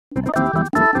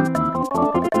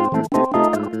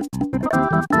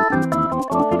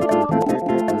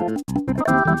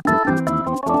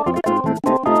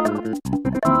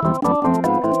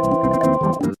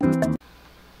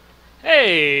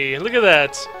Hey, look at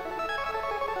that!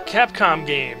 Capcom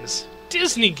games.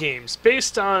 Disney games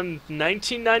based on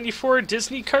 1994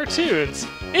 Disney cartoons.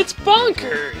 It's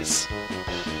Bonkers!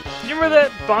 You remember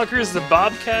that? Bonkers the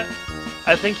Bobcat?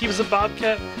 I think he was a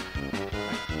Bobcat.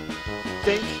 I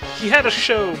think. He had a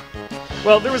show.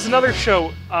 Well, there was another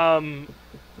show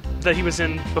that he was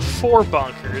in before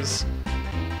Bonkers.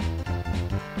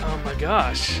 Oh my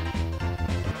gosh.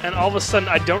 And all of a sudden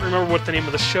I don't remember what the name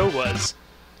of the show was.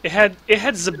 It had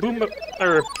Zabuma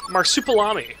or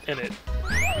Marsupilami in it.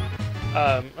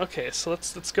 Okay, so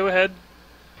let's go ahead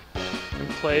and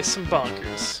play some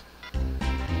Bonkers.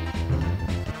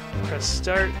 Press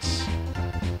start.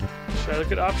 Should I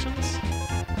look at options?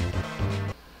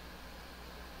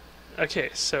 Okay,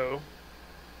 so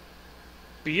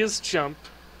B is jump,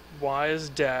 Y is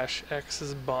dash, X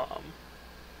is bomb.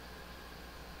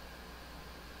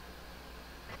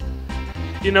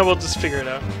 You know, we'll just figure it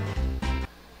out.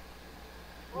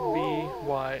 B,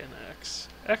 Y, and X.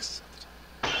 X?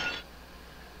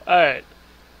 Alright.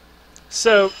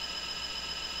 So,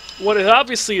 what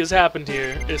obviously has happened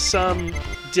here is some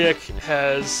dick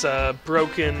has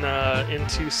broken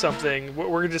into something.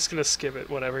 We're just gonna skip it,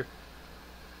 whatever.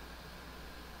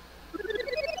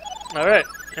 Alright,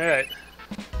 alright.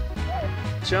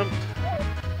 Jump.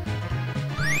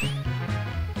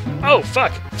 Oh,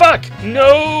 fuck! Fuck!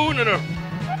 No, no, no!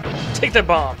 Take that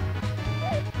bomb.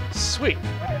 Sweet.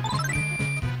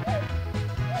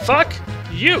 Fuck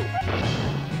you!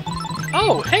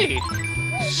 Oh, hey!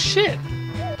 Shit!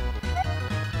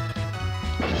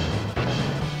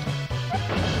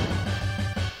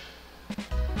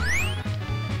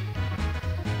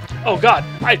 Oh god,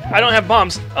 I don't have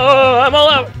bombs. Oh, I'm all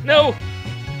out. No.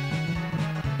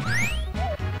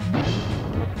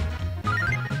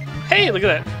 Hey, look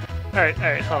at that. All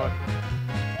right, hold on.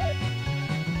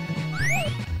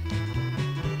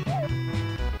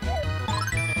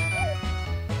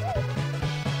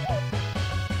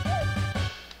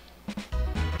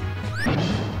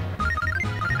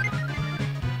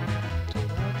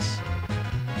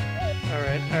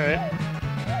 All right.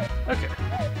 Okay.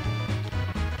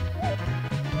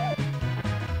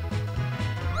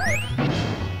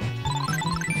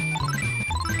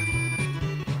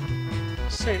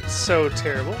 This ain't so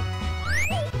terrible.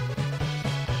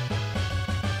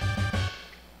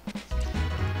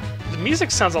 The music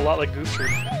sounds a lot like Goof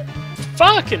Troop.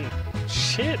 Fucking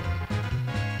shit.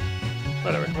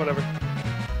 Whatever.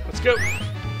 Let's go.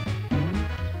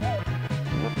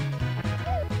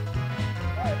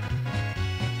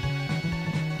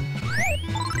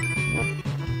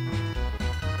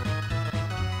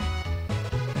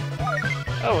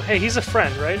 Oh, hey, he's a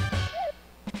friend, right?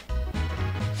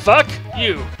 Fuck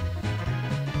you!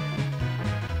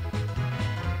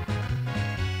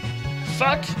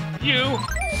 Fuck you!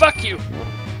 Fuck you!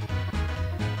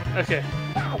 Okay.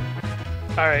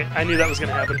 Alright, I knew that was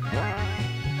gonna happen.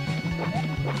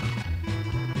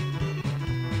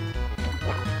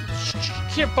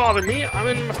 Can't bother me, I'm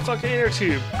in my fucking inner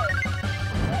tube.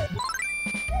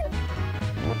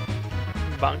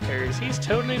 Bonkers, he's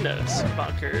totally nuts.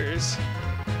 Bonkers.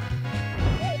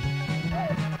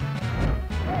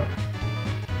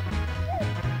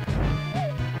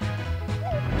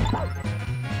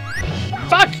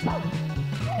 Fuck!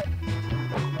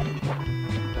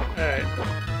 Alright.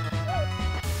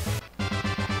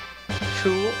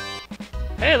 Cool.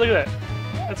 Hey, look at that.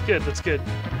 That's good, that's good.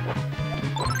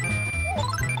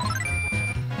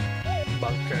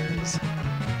 Bonkers.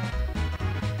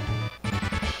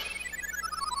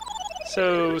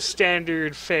 So,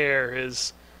 standard fare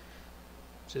is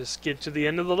just get to the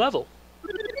end of the level.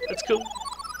 That's cool.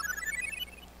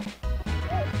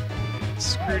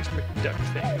 Scrooge McDuck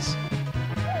things.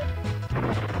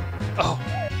 Oh.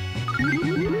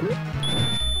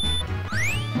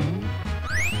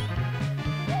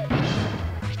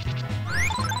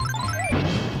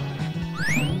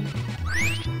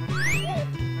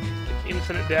 Like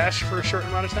infinite dash for a short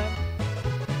amount of time?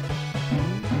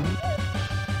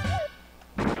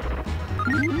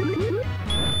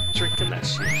 Drinking that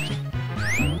shit.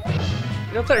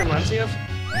 You know what that reminds me of?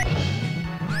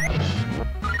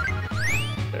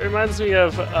 It reminds me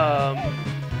of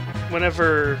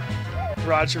whenever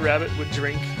Roger Rabbit would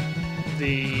drink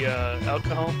the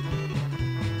alcohol.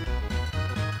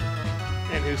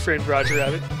 And Who Framed Roger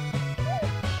Rabbit?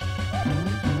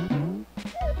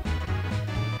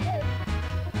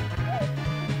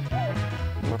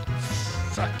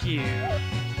 Fuck you.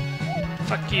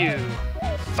 Fuck you.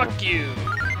 Fuck you.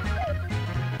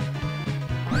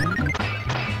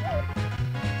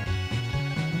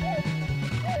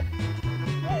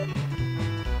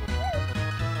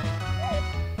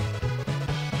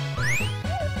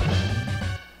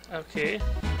 Okay.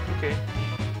 Okay.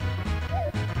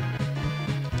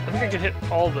 I think I can hit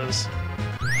all those.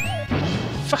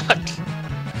 Fuck!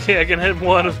 Okay, I can hit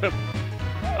one of them.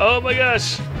 Oh my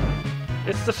gosh!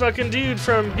 It's the fucking dude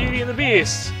from Beauty and the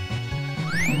Beast!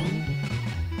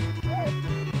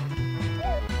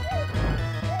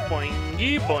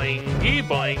 Boingy, boingy,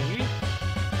 boingy.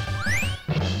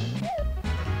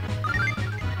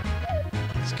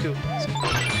 It's cool. It's cool.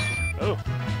 Oh.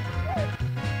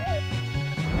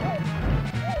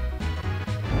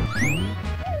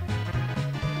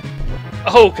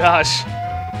 Oh gosh!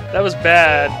 That was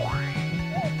bad.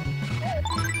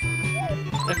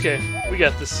 Okay, we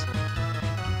got this.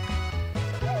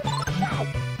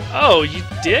 Oh, you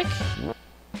dick!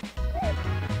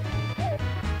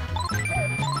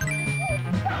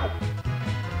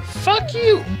 Fuck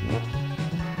you!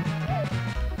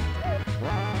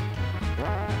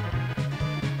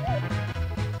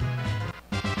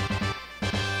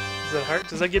 Is that heart?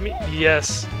 Does that give me?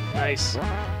 Yes. Nice.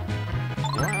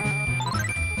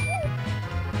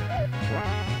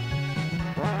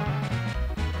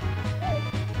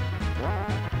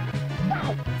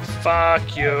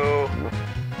 Fuck you.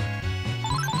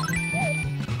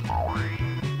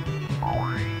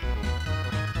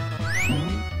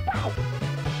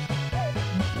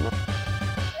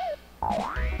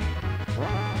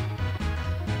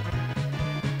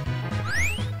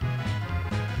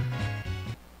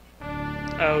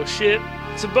 Oh shit,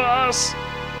 it's a boss!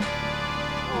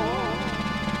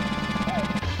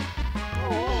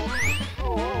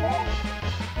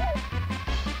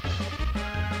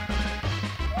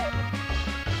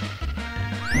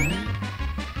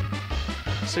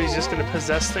 So he's just gonna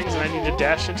possess things and I need to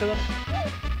dash into them?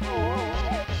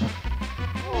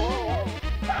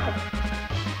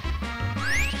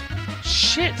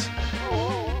 Shit!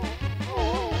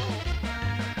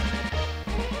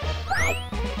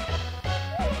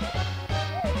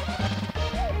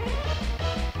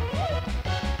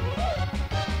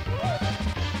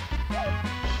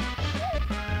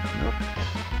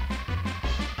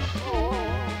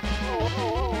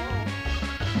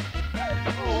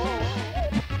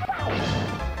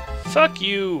 Fuck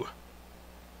you!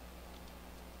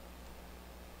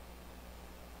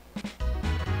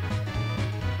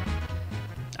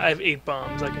 I have 8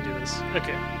 bombs, I can do this.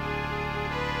 Okay.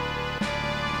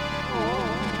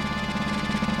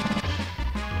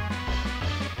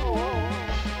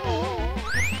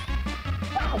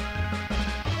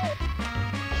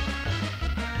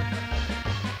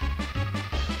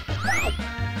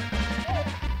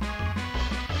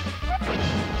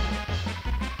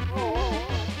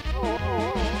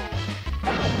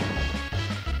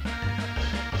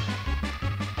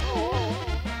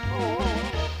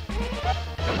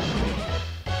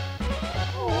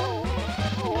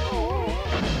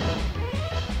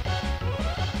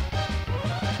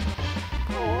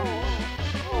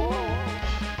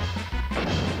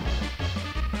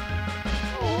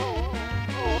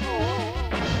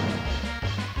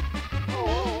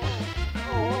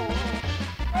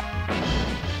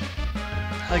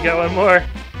 I got one more.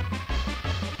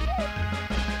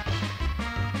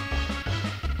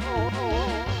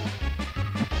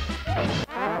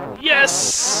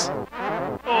 Yes!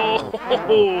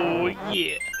 Oh,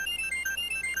 yeah.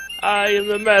 I am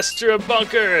the master of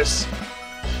bunkers.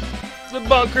 The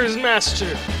bunkers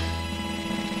master.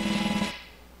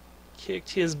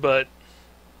 Kicked his butt.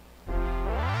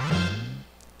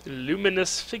 The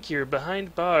luminous figure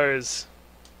behind bars.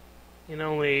 In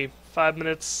only 5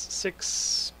 minutes,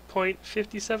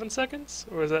 6.57 seconds?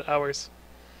 Or is that hours?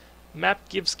 Map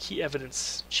gives key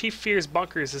evidence. Chief fears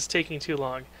bunkers is taking too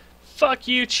long. Fuck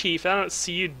you, Chief. I don't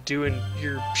see you doing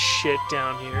your shit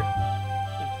down here.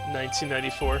 In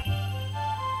 1994.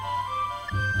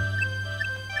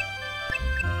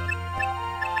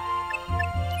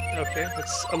 Okay,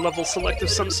 that's a level select of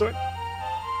some sort.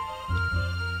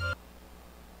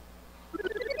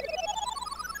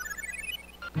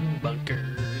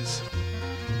 Bunkers.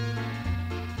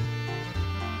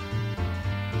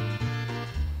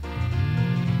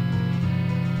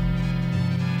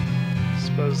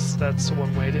 Suppose that's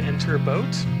one way to enter a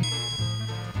boat.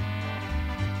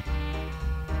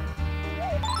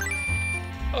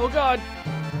 Oh god!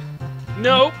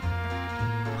 No!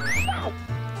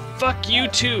 Fuck you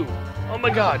too! Oh my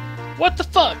god! What the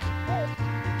fuck?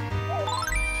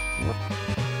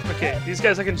 Okay, these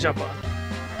guys I can jump on.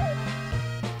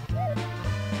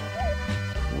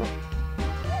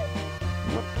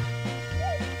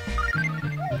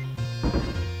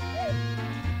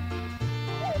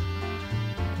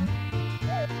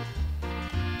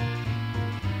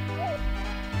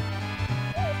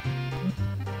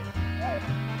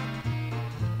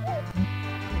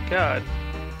 god.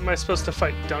 Am I supposed to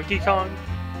fight Donkey Kong?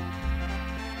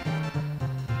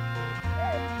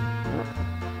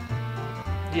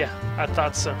 Yeah, I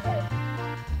thought so.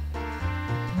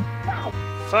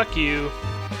 Fuck you.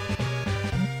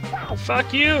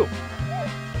 Fuck you!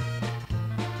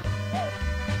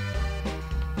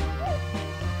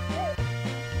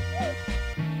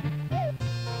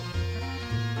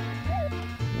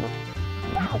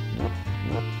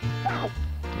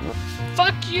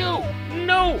 Fuck you!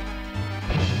 No!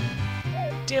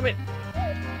 Damn it!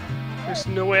 There's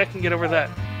no way I can get over that.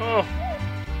 Oh.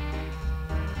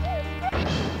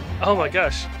 Oh my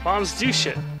gosh. Bombs do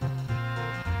shit.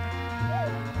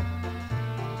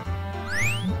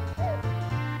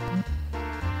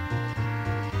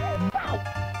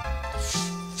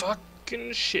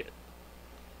 Fucking shit.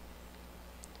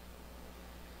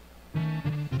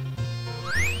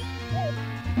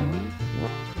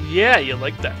 Yeah, you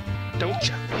like that, don't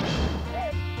ya?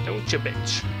 Don't ya,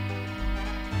 bitch?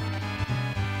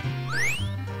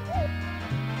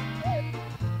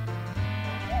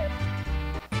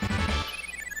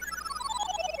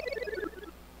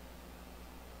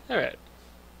 Alright.